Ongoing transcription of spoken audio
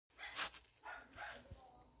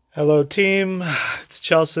Hello team, it's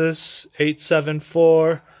Chelsea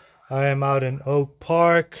 874. I am out in Oak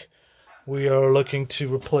Park. We are looking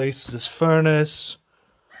to replace this furnace.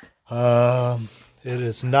 It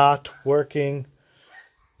is not working.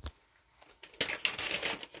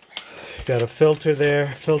 Got a filter there.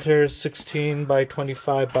 Filter is 16 by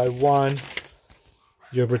 25 by 1.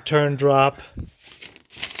 Your return drop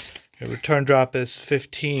is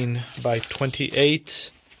 15 by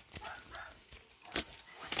 28.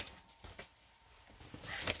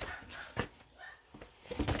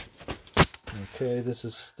 Okay, this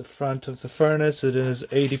is the front of the furnace. It is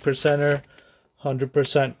 80%er,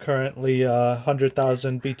 100% currently,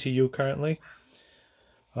 100,000 BTU currently.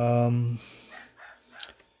 Then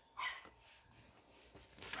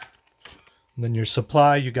your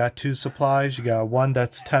supply, you got two supplies. You got one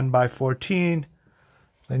that's 10 by 14.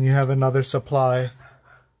 Then you have another supply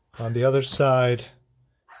on the other side,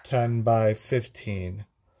 10 by 15.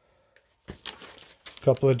 A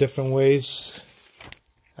couple of different ways.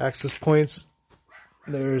 Access points.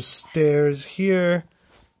 There's stairs here,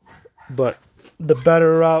 but the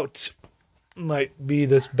better route might be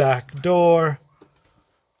this back door.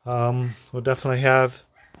 We'll definitely have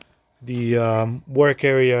the work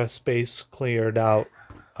area space cleared out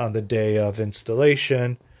on the day of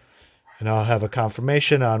installation, and I'll have a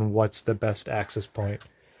confirmation on what's the best access point.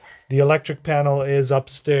 The electric panel is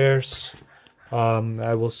upstairs.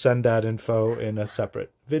 I will send that info in a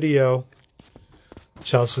separate video.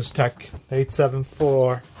 Chelsea Tech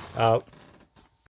 874 out.